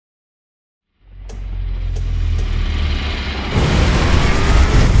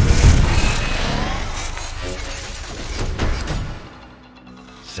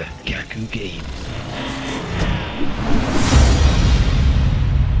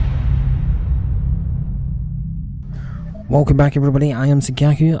Welcome back everybody, I am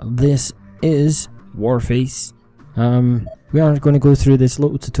Sankaku, this is Warface. We are going to go through this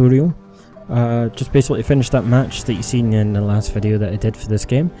little tutorial, just basically finish that match that you seen in the last video that I did for this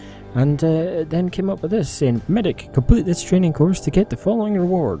game, and then came up with this saying, Medic, complete this training course to get the following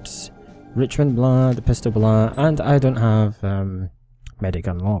rewards. Richmond blah, the pistol blah, and I don't have Medic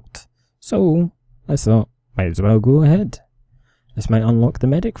unlocked. So, I thought, might as well go ahead. This might unlock the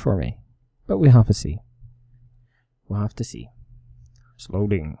Medic for me, but we have to see. We'll have to see. It's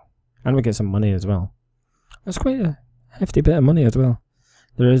loading. And we get some money as well. That's quite a hefty bit of money as well.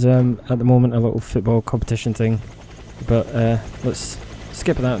 There is at the moment a little football competition thing, but let's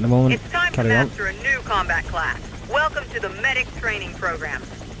skip that at the moment. It's time to master a new combat class. Welcome to the Medic training program.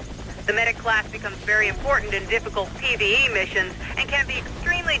 The Medic class becomes very important in difficult PvE missions and can be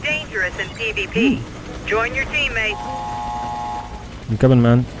extremely dangerous in PvP. Join your teammates. I'm coming,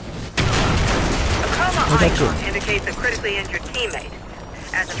 man. A icon indicates a critically injured teammate.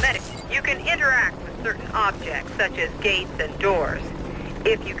 As a medic, you can interact with certain objects, such as gates and doors.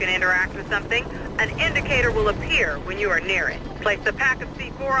 If you can interact with something, an indicator will appear when you are near it. Place the pack of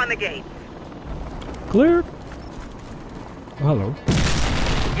C4 on the gate. Clear. Oh, hello.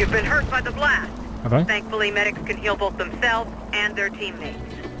 You've been hurt by the blast. Have I? Thankfully, medics can heal both themselves and their teammates.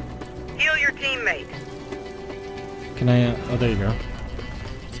 Heal your teammate. Can I, oh there you go.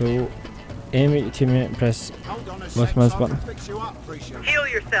 So, aim at your teammate and press left mouse button. Heal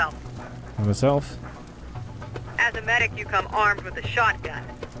yourself. And myself. As a medic, you come armed with a shotgun.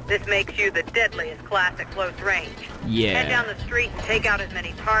 This makes you the deadliest class at close range. Yeah. Head down the street and take out as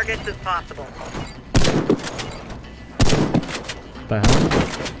many targets as possible. The hell?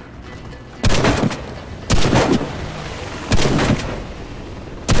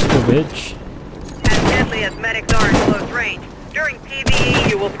 Go bitch. As deadly as medics are in close range, during PvE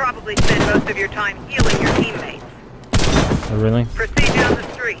you will probably spend most of your time healing your teammates. Oh really? Proceed down the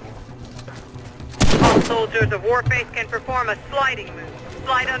street. All soldiers of Warface can perform a sliding move.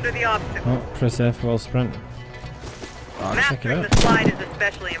 Slide under the obstacle. Oh, press F while sprint. Oh, check it Mastering out. the slide is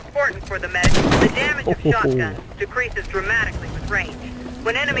especially important for the medic. The damage of shotguns decreases dramatically with range.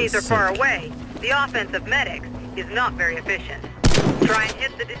 When enemies are far away, the offense of medics is not very efficient. Try and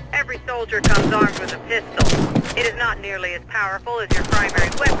hit every soldier comes armed with a pistol. It is not nearly as powerful as your primary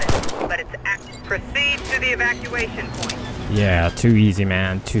weapon, but it's active. Proceed to the evacuation point. Yeah, too easy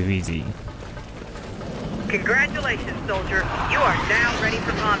man, too easy. Congratulations, soldier. You are now ready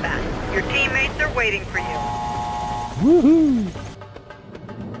for combat. Your teammates are waiting for you. Woohoo!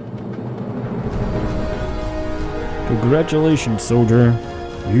 Congratulations, soldier.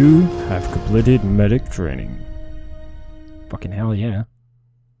 You have completed medic training. Fucking hell yeah.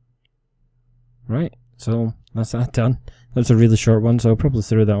 Right, so that's that done. That's a really short one, so I'll probably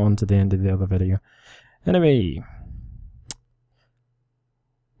throw that on to the end of the other video. Anyway.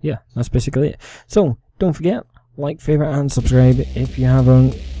 Yeah, that's basically it. So, don't forget, like, favorite, and subscribe if you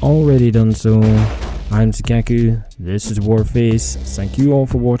haven't already done so. I'm Sankaku, this is Warface, thank you all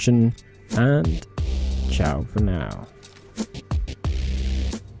for watching, and ciao for now.